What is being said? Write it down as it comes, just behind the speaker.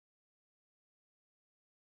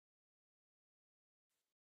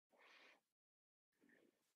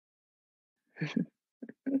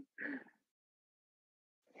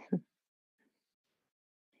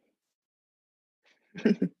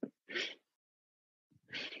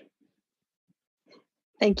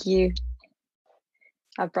Thank you.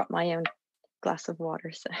 I've brought my own glass of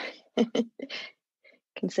water, so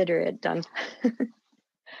consider it done.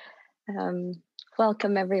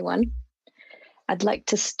 Welcome, everyone. I'd like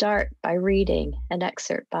to start by reading an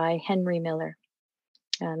excerpt by Henry Miller.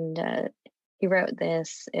 And he wrote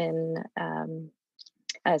this in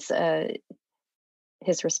as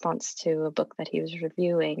his response to a book that he was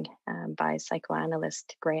reviewing by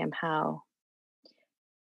psychoanalyst Graham Howe.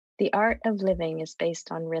 The art of living is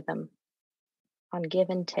based on rhythm, on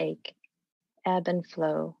give and take, ebb and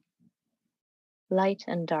flow, light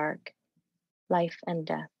and dark, life and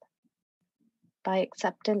death. By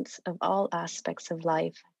acceptance of all aspects of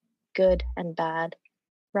life, good and bad,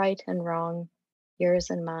 right and wrong,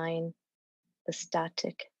 yours and mine, the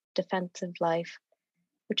static, defensive life,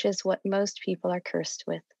 which is what most people are cursed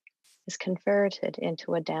with, is converted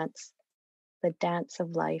into a dance, the dance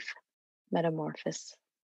of life, metamorphosis.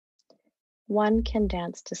 One can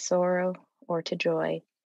dance to sorrow or to joy.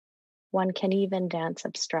 One can even dance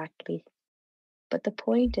abstractly. But the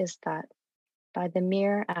point is that by the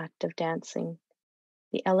mere act of dancing,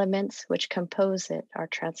 the elements which compose it are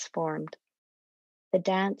transformed. The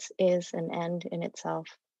dance is an end in itself,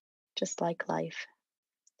 just like life.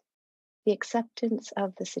 The acceptance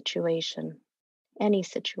of the situation, any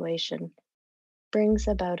situation, brings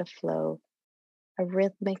about a flow, a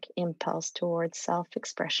rhythmic impulse towards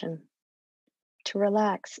self-expression. To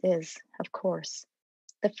relax is, of course,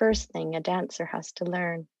 the first thing a dancer has to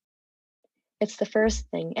learn. It's the first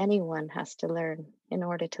thing anyone has to learn in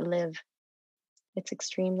order to live. It's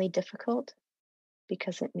extremely difficult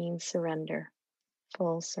because it means surrender,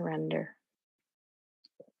 full surrender.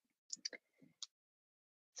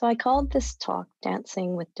 So I called this talk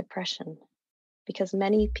Dancing with Depression because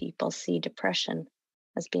many people see depression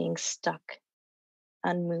as being stuck,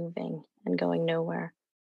 unmoving, and going nowhere.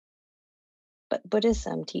 But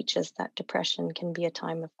Buddhism teaches that depression can be a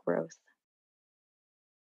time of growth.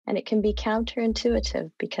 And it can be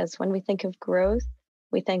counterintuitive because when we think of growth,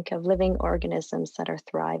 we think of living organisms that are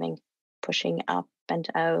thriving, pushing up and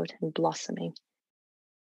out and blossoming.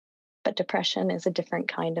 But depression is a different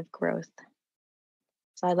kind of growth.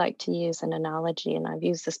 So I like to use an analogy, and I've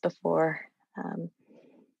used this before.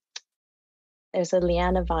 There's a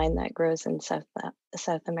liana vine that grows in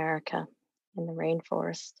South America in the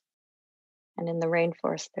rainforest. And in the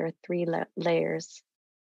rainforest, there are 3 layers.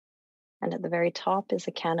 And at the very top is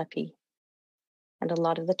a canopy. And a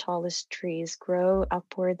lot of the tallest trees grow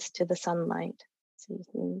upwards to the sunlight. So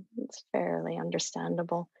it's fairly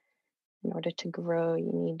understandable. In order to grow,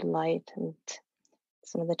 you need light. And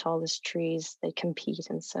some of the tallest trees, they compete.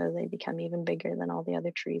 And so they become even bigger than all the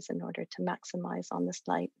other trees in order to maximize on this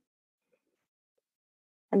light.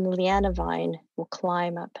 And the liana vine will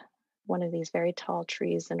climb up one of these very tall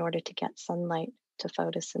trees in order to get sunlight to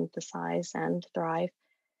photosynthesize and thrive.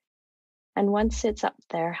 And once it's up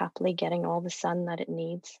there, happily getting all the sun that it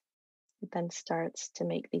needs, it then starts to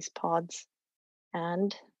make these pods.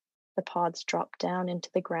 And the pods drop down into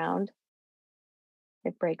the ground.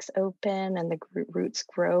 It breaks open and the roots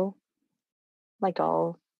grow. Like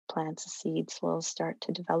all plants, seeds will start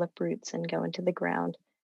to develop roots and go into the ground.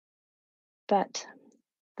 But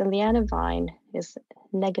the liana vine is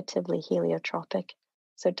negatively heliotropic,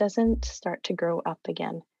 so it doesn't start to grow up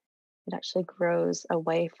again. It actually grows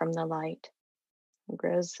away from the light and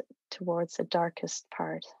grows towards the darkest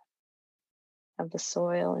part of the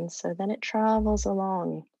soil. And so then it travels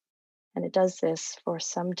along, and it does this for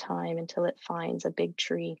some time until it finds a big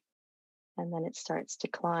tree, and then it starts to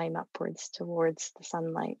climb upwards towards the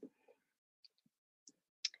sunlight.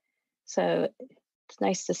 So it's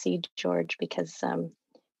nice to see George, because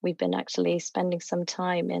we've been actually spending some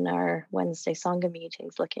time in our Wednesday Sangha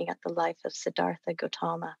meetings looking at the life of Siddhartha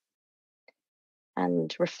Gautama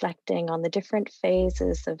and reflecting on the different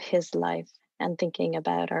phases of his life and thinking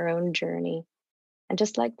about our own journey. And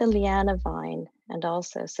just like the liana vine and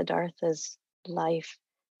also Siddhartha's life,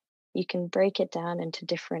 you can break it down into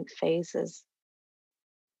different phases.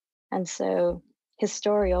 And so his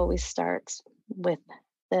story always starts with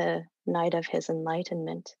the night of his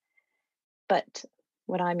enlightenment. But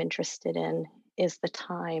what I'm interested in is the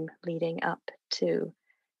time leading up to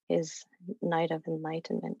his night of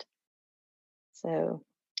enlightenment. So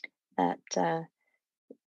that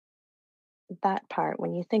part,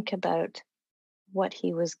 when you think about what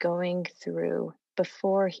he was going through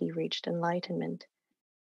before he reached enlightenment,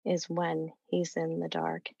 is when he's in the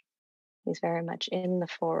dark. He's very much in the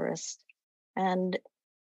forest. And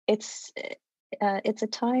it's it's a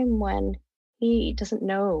time when he doesn't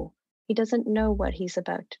know. He doesn't know what he's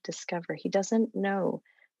about to discover. He doesn't know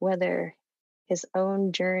whether his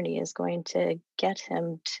own journey is going to get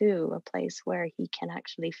him to a place where he can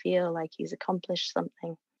actually feel like he's accomplished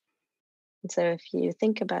something. And so, if you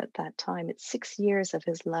think about that time, it's 6 years of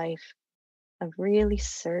his life of really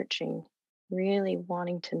searching, really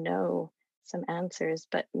wanting to know some answers,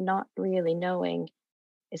 but not really knowing,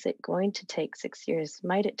 is it going to take 6 years?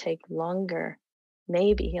 Might it take longer?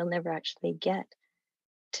 Maybe he'll never actually get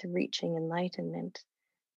to reaching enlightenment.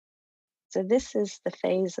 So, this is the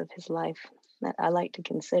phase of his life that I like to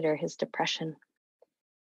consider his depression,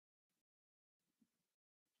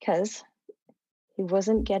 because he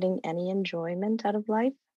wasn't getting any enjoyment out of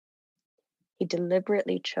life. He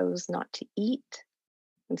deliberately chose not to eat.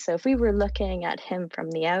 And so, if we were looking at him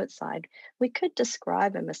from the outside, we could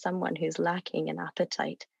describe him as someone who's lacking in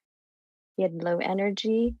appetite. He had low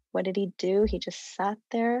energy. What did he do? He just sat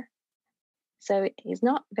there. So, he's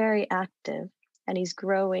not very active, and he's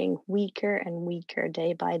growing weaker and weaker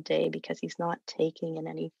day by day because he's not taking in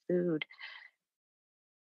any food.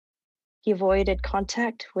 He avoided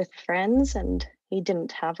contact with friends, and he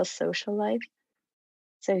didn't have a social life.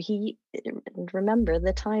 So remember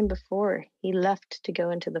the time before he left to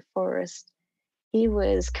go into the forest, he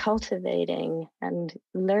was cultivating and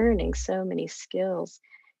learning so many skills.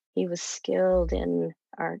 He was skilled in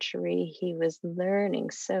archery. He was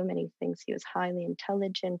learning so many things. He was highly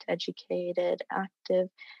intelligent, educated, active.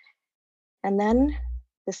 And then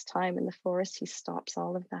this time in the forest, he stops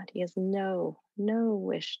all of that. He has no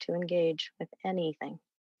wish to engage with anything.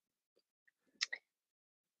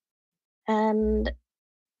 And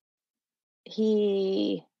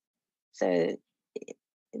so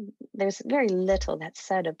there's very little that's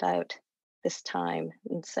said about this time.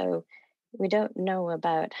 And so we don't know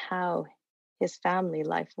about how his family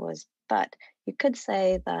life was, but you could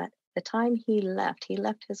say that the time he left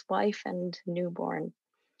his wife and newborn.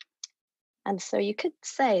 And so you could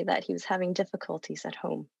say that he was having difficulties at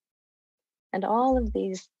home. And all of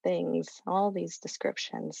these things, all these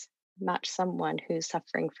descriptions match someone who's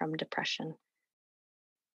suffering from depression.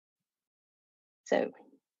 So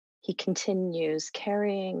he continues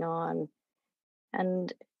carrying on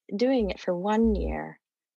and doing it for 1 year.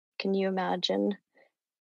 Can you imagine?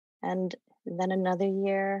 And then another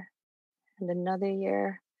year and another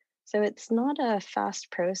year. So it's not a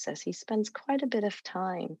fast process. He spends quite a bit of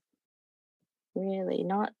time really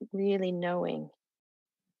not really knowing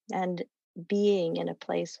and being in a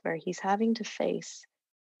place where he's having to face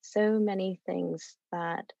so many things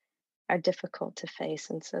that are difficult to face.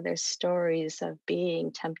 And so there's stories of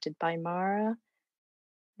being tempted by Mara.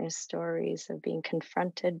 There's stories of being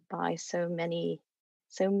confronted by so many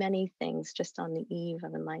things just on the eve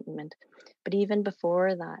of enlightenment. But even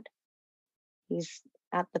before that, he's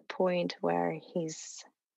at the point where he's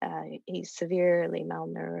severely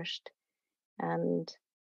malnourished, and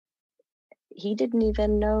he didn't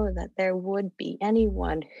even know that there would be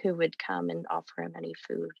anyone who would come and offer him any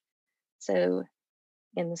food. So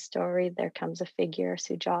in the story, there comes a figure,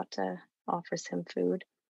 Sujata, offers him food,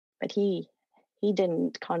 but he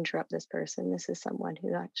didn't conjure up this person. This is someone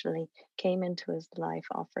who actually came into his life,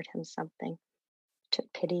 offered him something,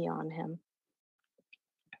 took pity on him.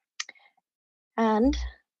 And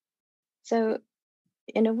so,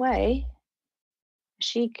 in a way,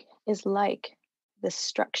 Sheik is like the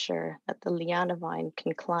structure that the liana vine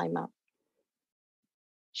can climb up.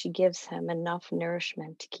 She gives him enough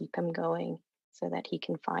nourishment to keep him going so that he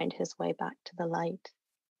can find his way back to the light.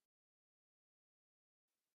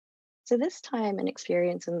 So, this time and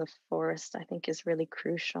experience in the forest, I think, is really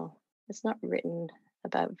crucial. It's not written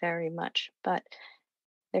about very much, but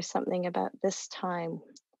there's something about this time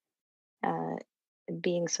uh,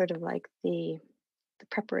 being sort of like the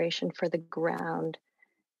preparation for the ground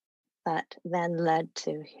that then led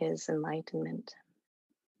to his enlightenment.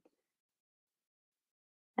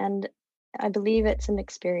 And I believe it's an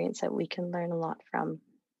experience that we can learn a lot from.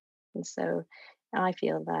 And so I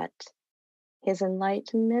feel that his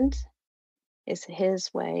enlightenment is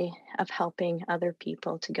his way of helping other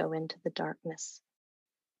people to go into the darkness.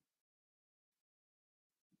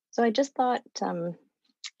 So I just thought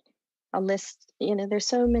I'll list, there's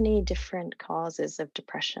so many different causes of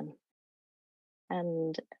depression.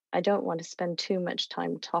 And I don't want to spend too much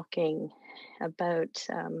time talking about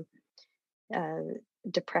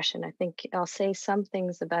depression. I think I'll say some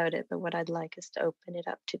things about it, but what I'd like is to open it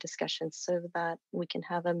up to discussion so that we can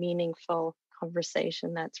have a meaningful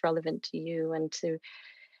conversation that's relevant to you, and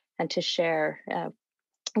to share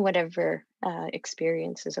whatever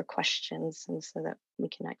experiences or questions, and so that we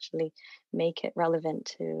can actually make it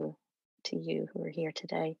relevant to to you who are here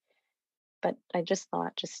today. But I just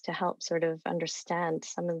thought, just to help sort of understand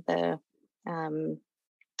um,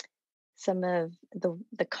 some of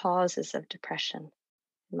the causes of depression,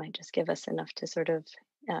 it might just give us enough to sort of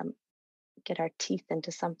um, get our teeth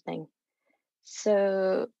into something.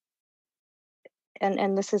 So,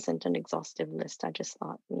 and this isn't an exhaustive list. I just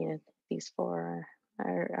thought, these four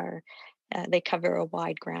are they cover a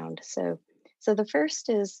wide ground. So the first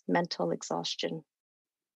is mental exhaustion.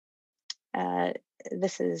 Uh,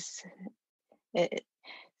 this is it,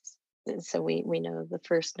 so we know the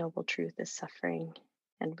first noble truth is suffering,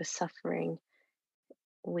 and with suffering,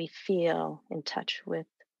 we feel in touch with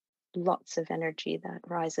lots of energy that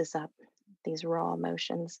rises up, these raw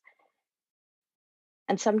emotions.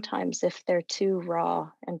 And sometimes, if they're too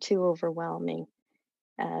raw and too overwhelming,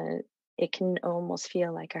 uh, it can almost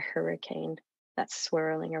feel like a hurricane that's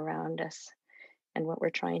swirling around us. And what we're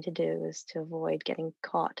trying to do is to avoid getting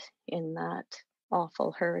caught in that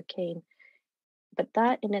awful hurricane. But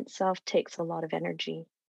that in itself takes a lot of energy.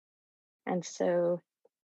 And so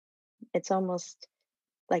it's almost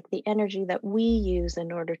like the energy that we use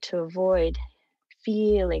in order to avoid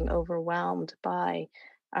feeling overwhelmed by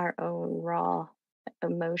our own raw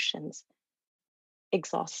emotions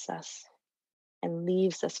exhausts us and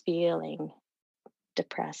leaves us feeling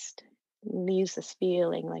depressed, leaves us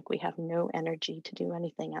feeling like we have no energy to do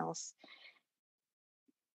anything else.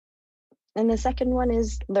 And the second one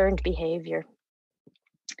is learned behavior.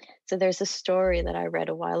 So there's a story that I read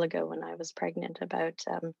a while ago when I was pregnant about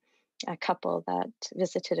a couple that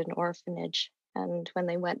visited an orphanage. And when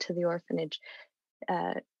they went to the orphanage,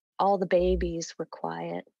 uh, all the babies were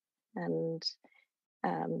quiet and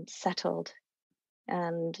settled.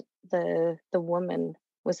 And the woman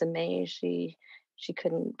was amazed. She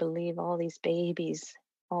couldn't believe all these babies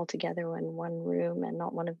all together in one room and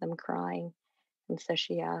not one of them crying. And so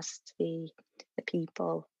she asked the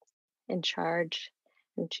people in charge,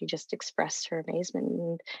 and she just expressed her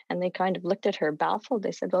amazement. And they kind of looked at her baffled.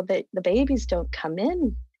 They said, "Well, the babies don't come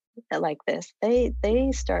in like this.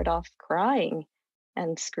 They start off crying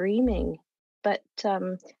and screaming, but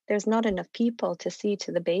there's not enough people to see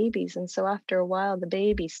to the babies, and so after a while, the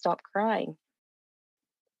babies stop crying."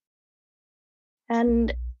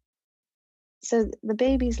 And so the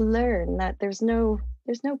babies learn that there's no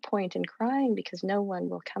point in crying because no one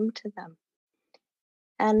will come to them.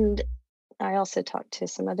 And I also talked to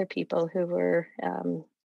some other people who were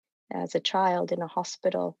as a child in a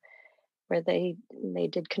hospital where they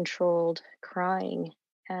did controlled crying,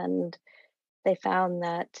 and they found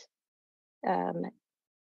that um,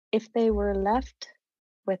 if they were left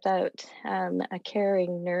without a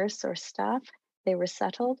caring nurse or staff, they were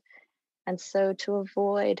settled. And so, to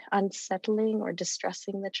avoid unsettling or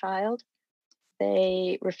distressing the child,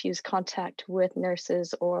 they refused contact with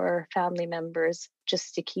nurses or family members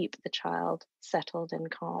just to keep the child settled and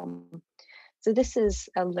calm. So, this is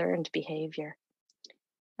a learned behavior.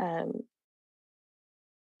 Um,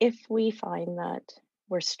 if we find that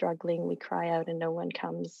we're struggling, we cry out and no one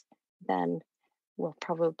comes, then we'll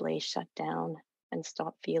probably shut down and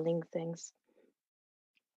stop feeling things.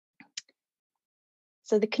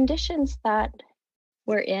 So the conditions that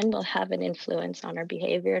we're in will have an influence on our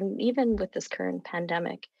behavior. And even with this current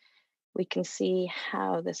pandemic, we can see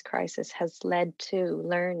how this crisis has led to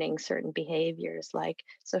learning certain behaviors like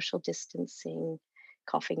social distancing,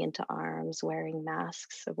 coughing into arms, wearing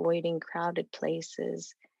masks, avoiding crowded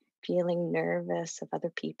places, feeling nervous of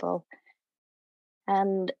other people.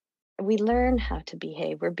 And we learn how to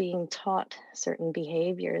behave. We're being taught certain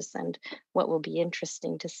behaviors. And what will be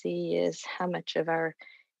interesting to see is how much of our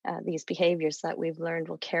these behaviors that we've learned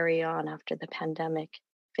will carry on after the pandemic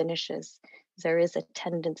finishes. There is a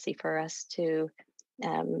tendency for us to,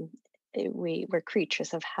 we're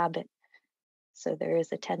creatures of habit. So there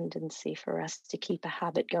is a tendency for us to keep a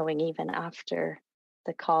habit going even after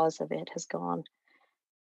the cause of it has gone.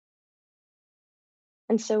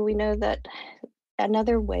 And so we know that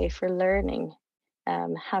another way for learning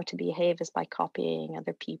how to behave is by copying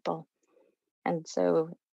other people. And so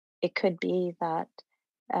it could be that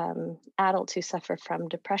adults who suffer from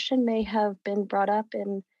depression may have been brought up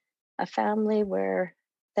in a family where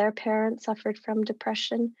their parents suffered from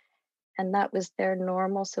depression and that was their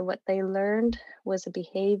normal. So what they learned was a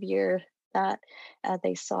behavior that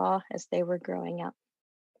they saw as they were growing up.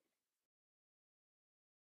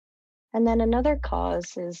 And then another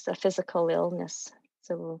cause is a physical illness.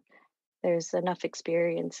 So there's enough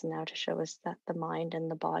experience now to show us that the mind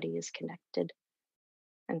and the body is connected.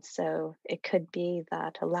 And so it could be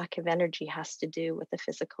that a lack of energy has to do with a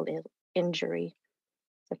physical injury.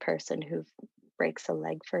 The person who breaks a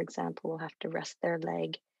leg, for example, will have to rest their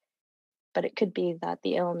leg. But it could be that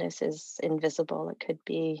the illness is invisible. It could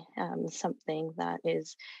be something that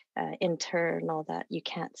is internal that you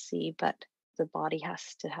can't see, but the body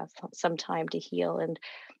has to have some time to heal. And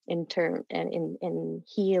in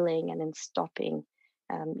healing and in stopping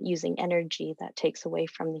using energy that takes away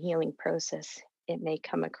from the healing process, it may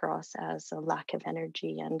come across as a lack of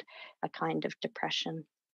energy and a kind of depression.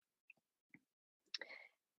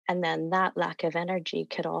 And then that lack of energy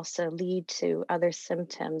could also lead to other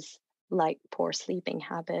symptoms like poor sleeping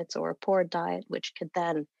habits or a poor diet, which could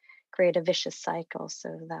then create a vicious cycle so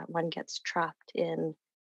that one gets trapped in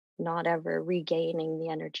not ever regaining the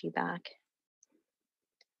energy back.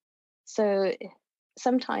 So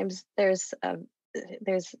sometimes there's an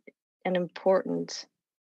important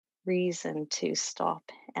reason to stop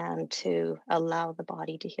and to allow the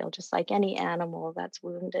body to heal, just like any animal that's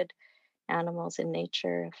wounded. Animals in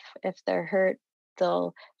nature, if they're hurt,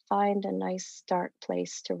 they'll find a nice dark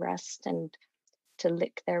place to rest and to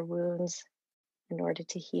lick their wounds in order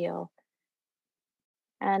to heal.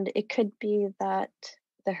 And it could be that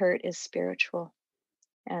the hurt is spiritual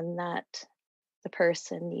and that the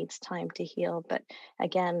person needs time to heal. But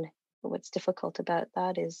again, what's difficult about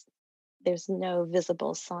that is there's no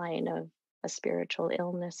visible sign of a spiritual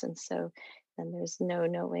illness. And so then there's no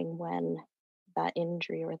knowing when that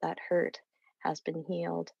injury or that hurt has been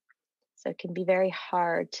healed. So it can be very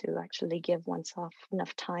hard to actually give oneself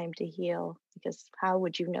enough time to heal, because how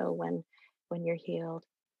would you know when you're healed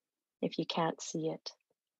if you can't see it?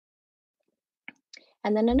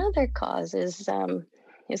 And then another cause is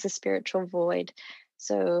a spiritual void.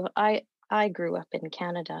 So I grew up in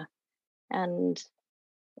Canada, and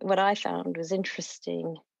what I found was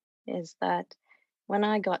interesting is that when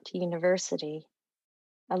I got to university,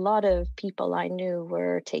 a lot of people I knew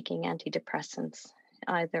were taking antidepressants,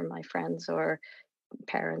 either my friends or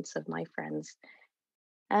parents of my friends.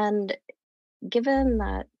 And given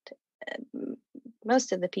that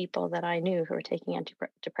most of the people that I knew who were taking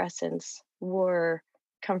antidepressants were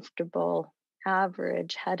comfortable,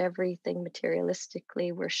 average, had everything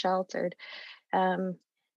materialistically, were sheltered, um,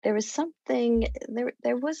 there was something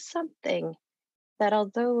that,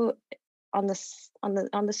 although on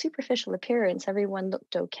the superficial appearance everyone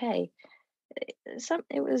looked okay,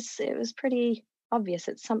 it was pretty obvious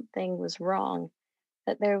that something was wrong,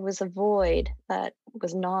 that there was a void that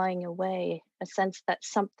was gnawing away, a sense that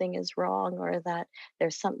something is wrong or that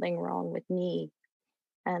there's something wrong with me.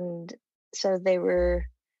 And so they were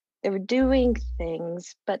doing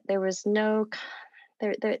things, but there was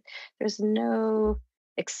there's no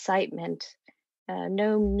excitement,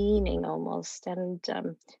 no meaning almost, and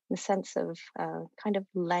the sense of kind of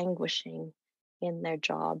languishing in their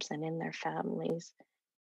jobs and in their families.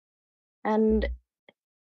 And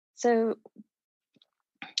so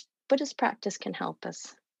Buddhist practice can help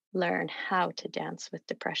us learn how to dance with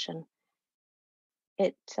depression.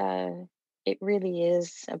 It it really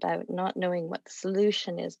is about not knowing what the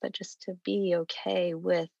solution is, but just to be okay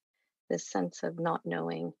with this sense of not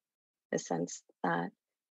knowing, the sense that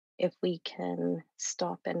if we can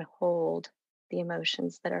stop and hold the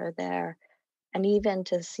emotions that are there, and even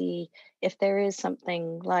to see if there is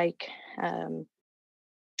something like a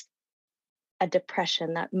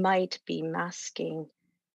depression that might be masking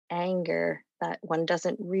anger that one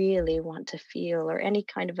doesn't really want to feel, or any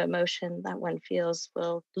kind of emotion that one feels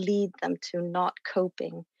will lead them to not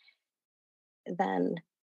coping, then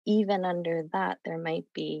even under that, there might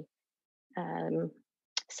be um,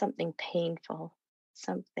 something painful,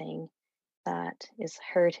 something that is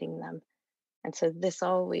hurting them. And so this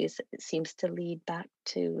always seems to lead back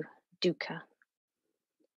to dukkha.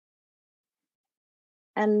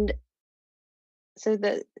 And so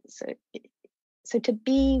the so so to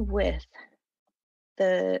be with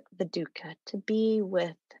the dukkha, to be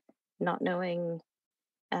with not knowing,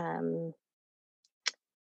 um,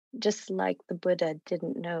 just like the Buddha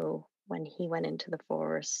didn't know when he went into the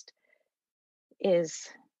forest, is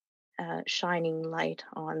shining light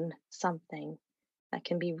on something that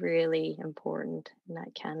can be really important and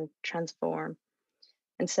that can transform.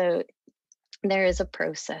 And so there is a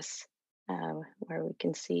process where we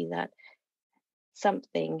can see that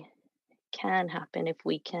something can happen if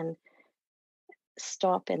we can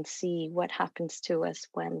stop and see what happens to us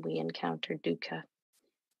when we encounter dukkha.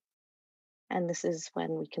 And this is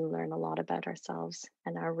when we can learn a lot about ourselves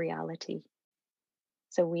and our reality.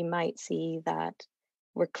 So we might see that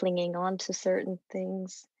we're clinging on to certain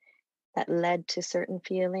things that led to certain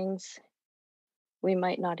feelings. We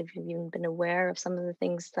might not have even been aware of some of the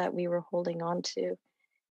things that we were holding on to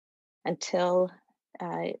until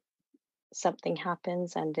uh, something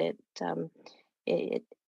happens, and it it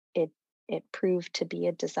it proved to be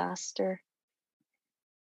a disaster.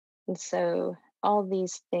 And so all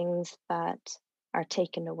these things that are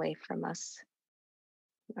taken away from us,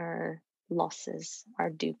 our losses, our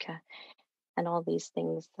dukkha, and all these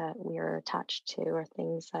things that we are attached to are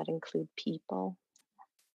things that include people,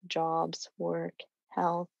 jobs, work,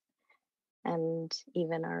 health, and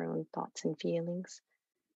even our own thoughts and feelings,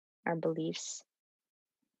 our beliefs.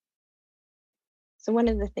 So one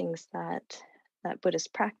of the things that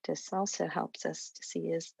Buddhist practice also helps us to see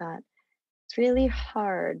is that it's really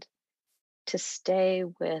hard to stay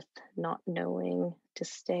with not knowing, to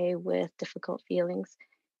stay with difficult feelings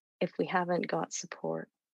if we haven't got support.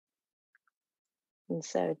 And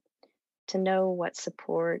so to know what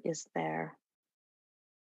support is there.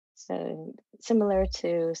 So similar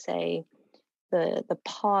to, say, the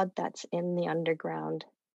pod that's in the underground,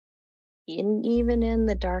 even in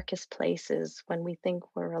the darkest places when we think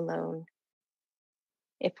we're alone,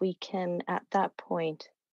 if we can at that point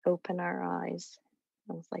open our eyes,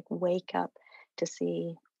 it's like wake up to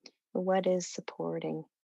see what is supporting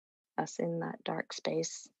us in that dark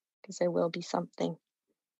space, because there will be something.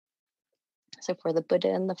 So for the Buddha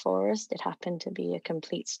in the forest, it happened to be a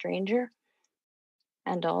complete stranger,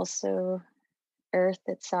 and also earth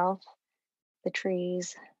itself, the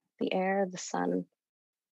trees, the air, the sun.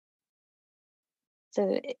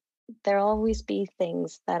 So there'll always be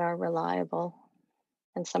things that are reliable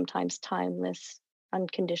and sometimes timeless,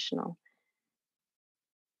 unconditional.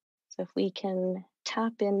 So if we can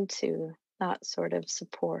tap into that sort of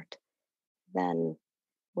support, then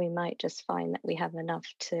we might just find that we have enough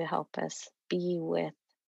to help us be with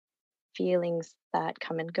feelings that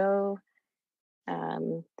come and go,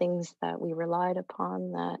 things that we relied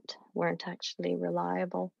upon that weren't actually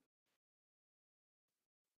reliable.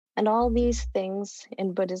 And all these things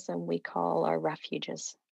in Buddhism we call our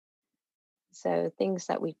refuges. So things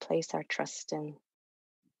that we place our trust in,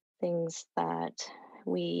 things that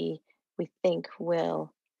we think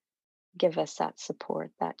will give us that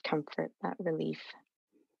support, that comfort, that relief.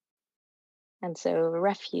 And so a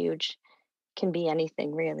refuge can be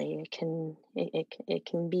anything really. It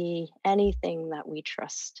can be anything that we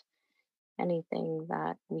trust, anything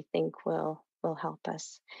that we think will help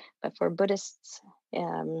us. But for Buddhists,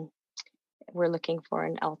 we're looking for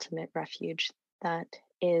an ultimate refuge that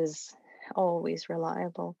is always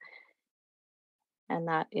reliable, and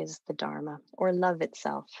that is the Dharma, or love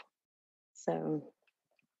itself. So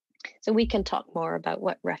we can talk more about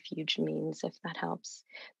what refuge means if that helps.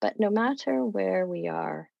 But no matter where we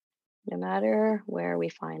are, no matter where we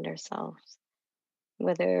find ourselves,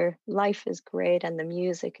 whether life is great and the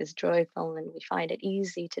music is joyful and we find it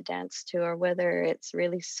easy to dance to, or whether it's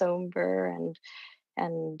really somber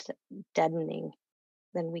and deadening,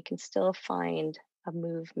 then we can still find a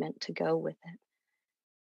movement to go with it.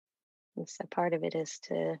 And so part of it is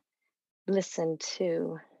to listen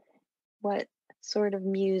to what sort of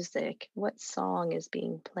music, what song is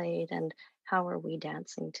being played, and how are we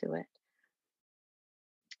dancing to it.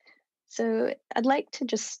 So I'd like to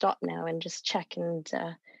just stop now and just check and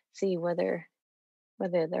see whether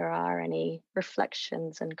there are any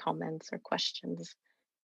reflections and comments or questions